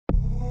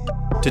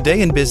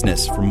Today in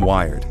Business from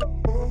Wired.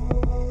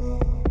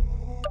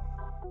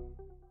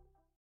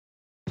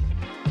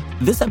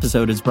 This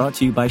episode is brought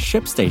to you by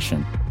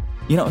ShipStation.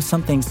 You know,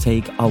 some things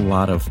take a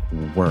lot of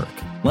work,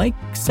 like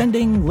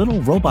sending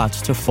little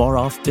robots to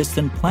far-off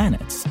distant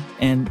planets.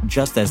 And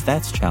just as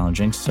that's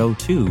challenging, so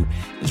too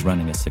is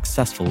running a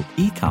successful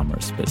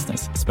e-commerce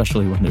business,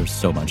 especially when there's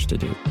so much to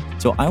do.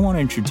 So I want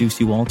to introduce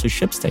you all to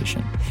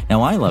ShipStation.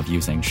 Now, I love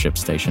using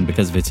ShipStation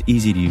because of its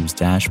easy-to-use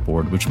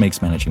dashboard, which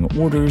makes managing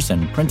orders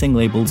and printing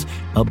labels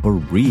a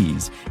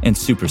breeze and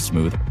super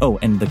smooth. Oh,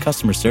 and the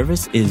customer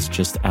service is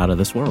just out of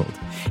this world.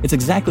 It's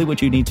exactly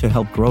what you need to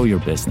help grow your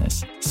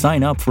business.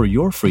 Sign up for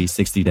your free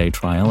 60-day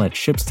trial at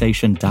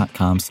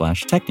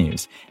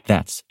shipstation.com/technews.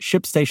 That's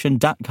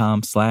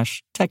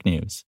shipstation.com/technews.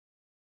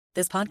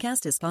 This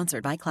podcast is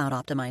sponsored by Cloud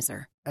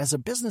Optimizer. As a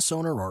business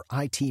owner or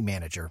IT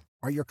manager,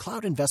 are your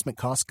cloud investment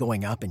costs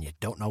going up and you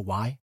don't know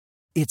why?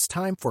 It's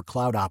time for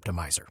Cloud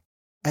Optimizer.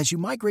 As you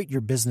migrate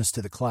your business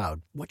to the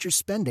cloud, what you're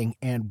spending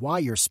and why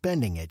you're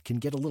spending it can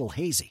get a little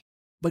hazy.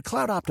 But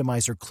Cloud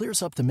Optimizer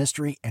clears up the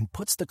mystery and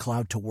puts the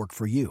cloud to work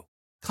for you.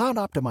 Cloud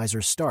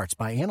Optimizer starts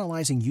by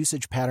analyzing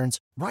usage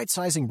patterns,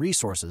 right-sizing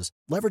resources,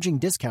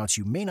 leveraging discounts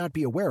you may not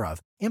be aware of,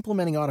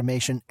 implementing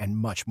automation, and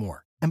much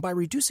more. And by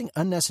reducing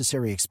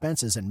unnecessary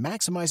expenses and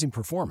maximizing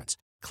performance,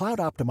 Cloud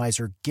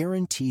Optimizer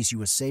guarantees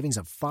you a savings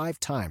of 5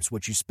 times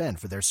what you spend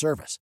for their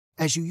service.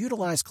 As you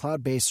utilize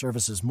cloud-based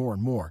services more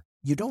and more,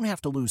 you don't have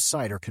to lose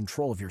sight or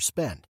control of your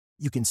spend.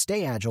 You can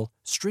stay agile,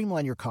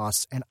 streamline your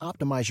costs, and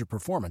optimize your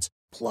performance,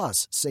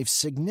 plus save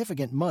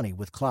significant money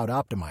with Cloud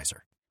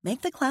Optimizer.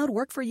 Make the cloud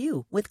work for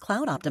you with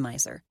Cloud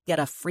Optimizer. Get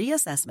a free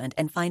assessment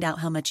and find out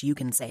how much you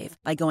can save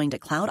by going to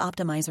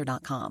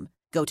cloudoptimizer.com.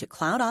 Go to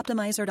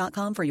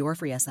cloudoptimizer.com for your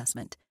free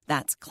assessment.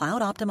 That's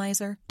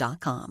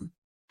cloudoptimizer.com.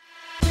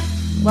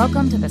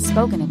 Welcome to the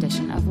spoken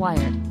edition of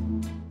Wired.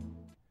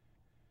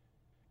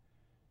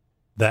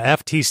 The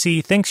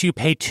FTC thinks you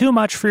pay too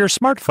much for your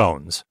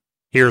smartphones.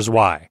 Here's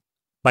why.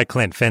 By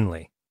Clint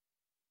Finley.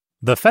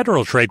 The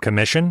Federal Trade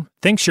Commission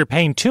thinks you're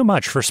paying too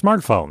much for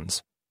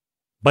smartphones.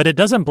 But it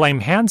doesn't blame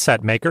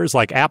handset makers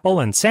like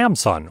Apple and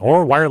Samsung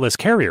or wireless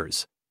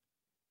carriers.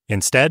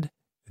 Instead,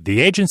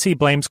 the agency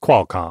blames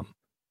Qualcomm,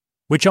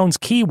 which owns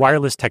key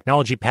wireless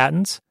technology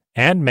patents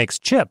and makes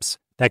chips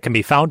that can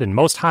be found in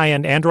most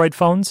high-end Android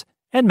phones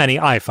and many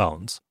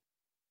iPhones.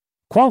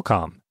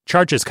 Qualcomm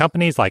charges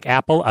companies like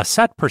Apple a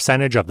set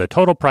percentage of the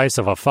total price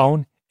of a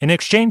phone in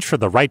exchange for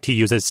the right to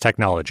use its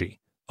technology,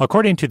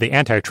 according to the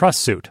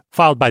antitrust suit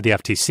filed by the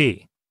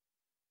FTC.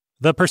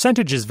 The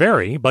percentages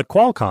vary, but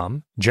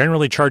Qualcomm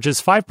generally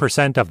charges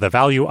 5% of the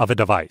value of a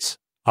device,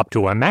 up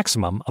to a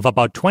maximum of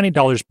about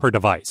 $20 per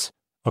device,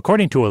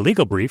 according to a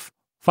legal brief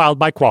filed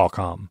by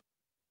Qualcomm.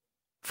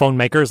 Phone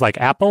makers like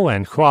Apple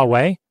and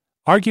Huawei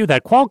argue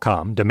that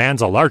Qualcomm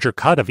demands a larger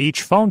cut of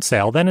each phone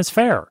sale than is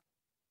fair,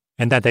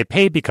 and that they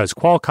pay because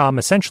Qualcomm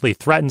essentially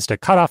threatens to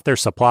cut off their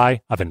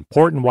supply of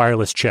important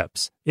wireless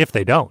chips if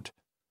they don't.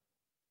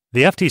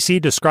 The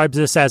FTC describes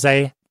this as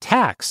a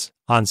tax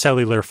on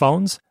cellular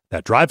phones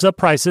that drives up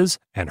prices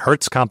and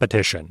hurts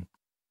competition.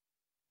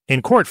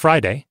 In court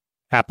Friday,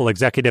 Apple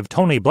executive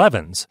Tony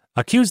Blevins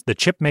accused the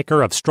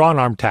chipmaker of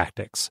strong-arm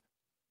tactics.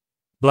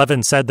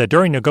 Blevins said that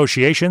during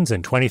negotiations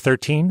in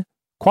 2013,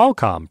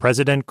 Qualcomm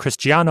president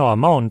Cristiano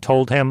Amon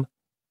told him,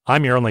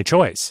 "I'm your only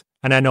choice,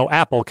 and I know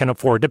Apple can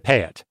afford to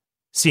pay it,"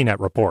 CNET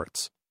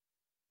reports.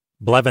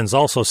 Blevins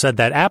also said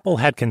that Apple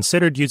had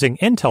considered using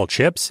Intel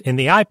chips in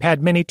the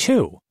iPad mini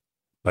too,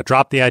 but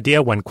dropped the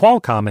idea when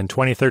Qualcomm in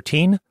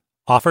 2013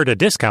 offered a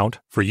discount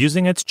for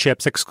using its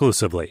chips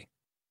exclusively.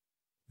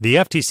 The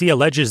FTC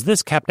alleges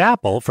this kept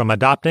Apple from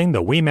adopting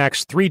the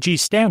WiMAX 3G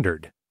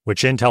standard,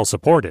 which Intel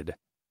supported.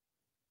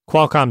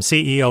 Qualcomm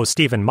CEO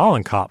Stephen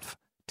Mollenkopf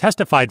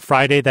testified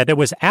Friday that it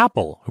was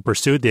Apple who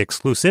pursued the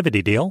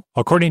exclusivity deal,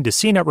 according to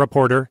CNET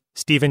reporter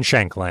Stephen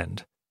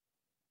Shankland.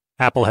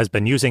 Apple has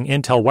been using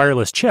Intel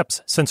wireless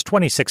chips since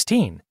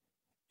 2016.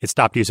 It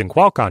stopped using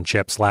Qualcomm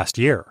chips last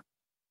year.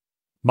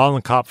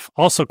 Mollenkopf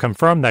also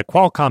confirmed that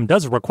Qualcomm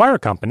does require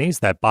companies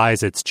that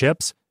buys its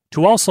chips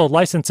to also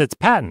license its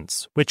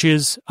patents, which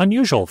is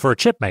unusual for a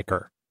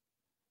chipmaker.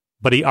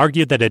 But he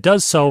argued that it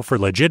does so for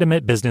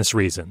legitimate business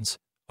reasons,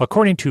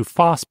 according to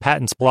FOSS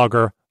patents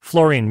blogger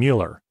Florian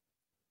Mueller,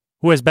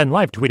 who has been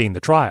live tweeting the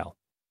trial.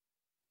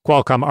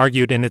 Qualcomm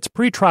argued in its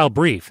pre-trial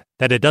brief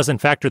that it doesn't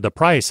factor the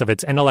price of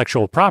its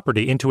intellectual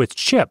property into its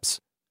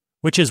chips,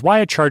 which is why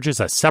it charges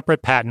a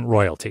separate patent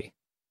royalty.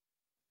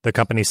 The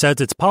company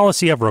says its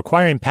policy of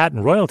requiring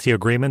patent royalty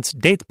agreements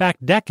dates back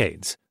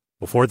decades,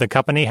 before the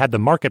company had the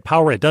market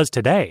power it does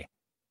today,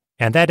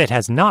 and that it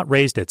has not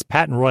raised its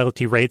patent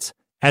royalty rates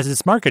as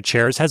its market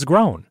shares has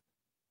grown,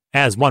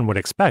 as one would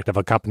expect of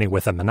a company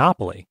with a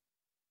monopoly.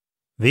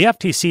 The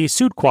FTC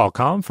sued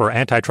Qualcomm for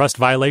antitrust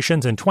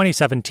violations in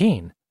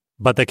 2017,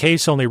 but the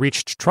case only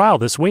reached trial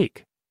this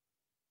week.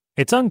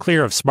 It's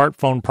unclear if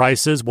smartphone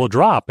prices will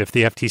drop if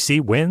the FTC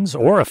wins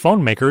or if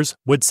phone makers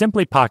would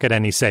simply pocket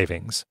any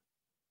savings.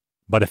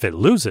 But if it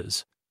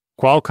loses,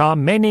 Qualcomm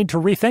may need to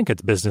rethink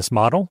its business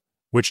model,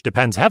 which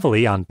depends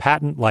heavily on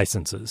patent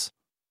licenses.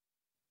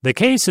 The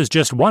case is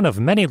just one of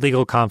many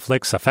legal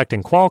conflicts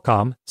affecting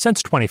Qualcomm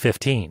since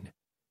 2015.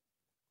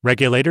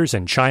 Regulators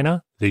in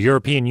China, the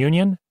European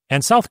Union,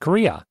 and South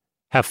Korea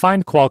have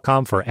fined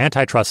Qualcomm for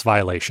antitrust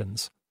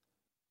violations.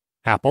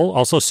 Apple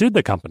also sued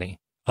the company,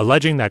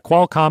 alleging that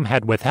Qualcomm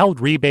had withheld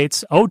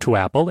rebates owed to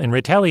Apple in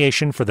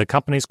retaliation for the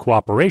company's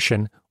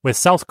cooperation with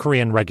South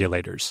Korean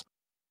regulators.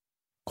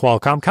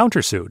 Qualcomm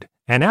countersued,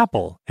 and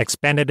Apple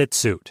expanded its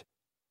suit.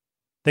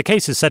 The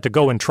case is set to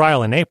go in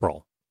trial in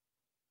April.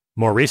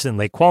 More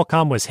recently,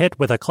 Qualcomm was hit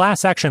with a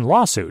class action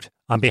lawsuit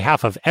on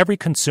behalf of every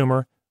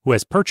consumer who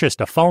has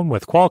purchased a phone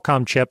with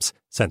Qualcomm chips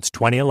since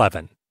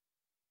 2011.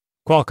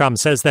 Qualcomm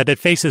says that it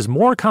faces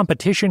more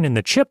competition in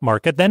the chip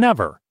market than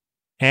ever,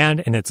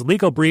 and in its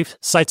legal brief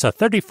cites a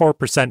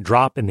 34%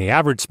 drop in the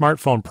average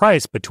smartphone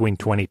price between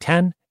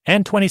 2010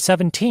 and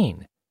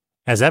 2017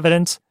 as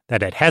evidence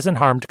that it hasn't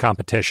harmed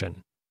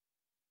competition.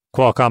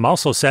 Qualcomm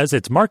also says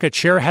its market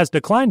share has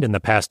declined in the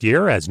past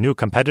year as new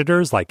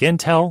competitors like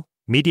Intel,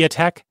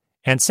 MediaTek,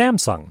 and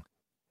Samsung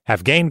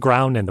have gained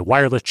ground in the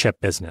wireless chip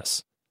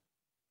business.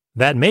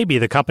 That may be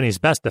the company's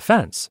best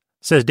defense,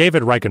 says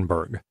David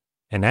Reichenberg,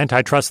 an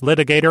antitrust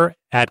litigator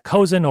at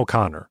Cozen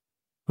O'Connor,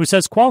 who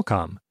says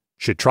Qualcomm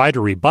should try to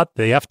rebut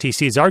the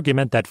FTC's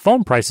argument that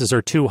phone prices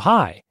are too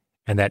high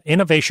and that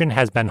innovation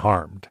has been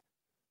harmed.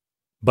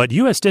 But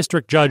U.S.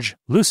 District Judge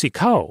Lucy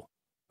Koh,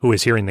 who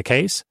is hearing the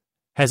case,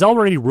 has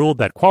already ruled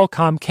that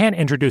Qualcomm can't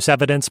introduce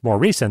evidence more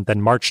recent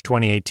than March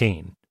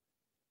 2018,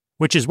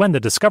 which is when the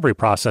discovery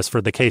process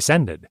for the case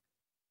ended.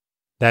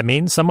 That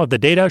means some of the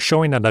data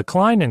showing a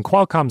decline in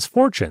Qualcomm's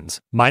fortunes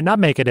might not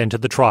make it into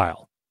the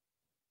trial.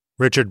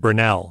 Richard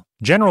Brunel,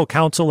 general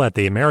counsel at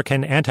the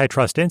American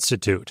Antitrust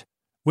Institute,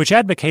 which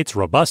advocates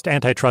robust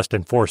antitrust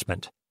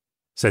enforcement,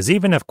 says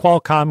even if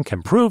Qualcomm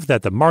can prove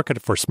that the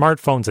market for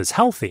smartphones is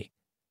healthy,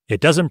 it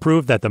doesn't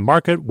prove that the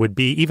market would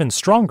be even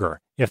stronger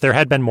if there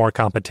had been more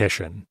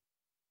competition.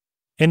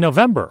 In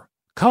November,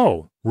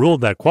 Koh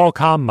ruled that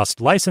Qualcomm must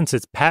license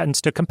its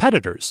patents to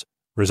competitors,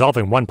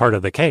 resolving one part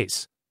of the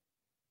case.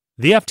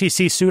 The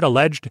FTC suit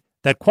alleged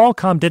that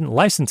Qualcomm didn't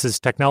license its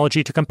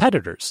technology to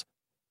competitors.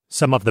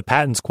 Some of the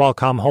patents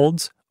Qualcomm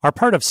holds are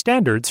part of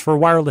standards for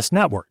wireless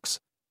networks.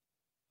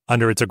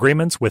 Under its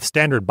agreements with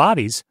standard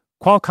bodies,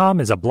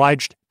 Qualcomm is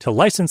obliged to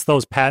license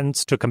those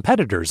patents to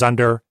competitors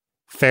under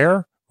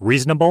fair,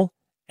 reasonable,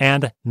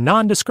 and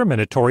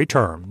non-discriminatory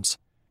terms.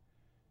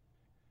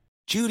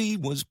 Judy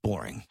was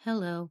boring.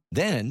 Hello.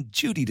 Then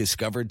Judy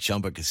discovered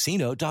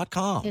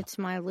ChumbaCasino.com. It's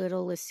my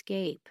little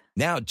escape.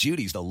 Now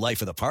Judy's the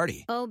life of the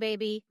party. Oh,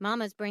 baby,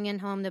 mama's bringing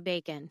home the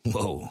bacon.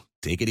 Whoa,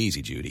 take it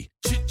easy, Judy.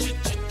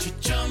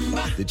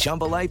 The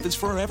Chumba life is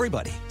for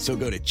everybody. So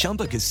go to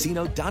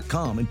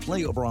ChumbaCasino.com and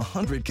play over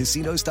 100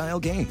 casino-style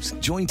games.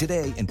 Join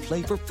today and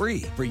play for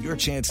free for your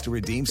chance to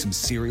redeem some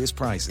serious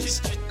prizes.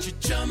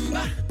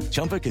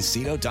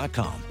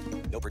 ChumbaCasino.com.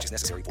 No purchase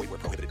necessary. Void where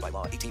prohibited by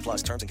law.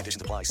 18+ terms and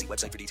conditions apply. See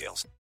website for details.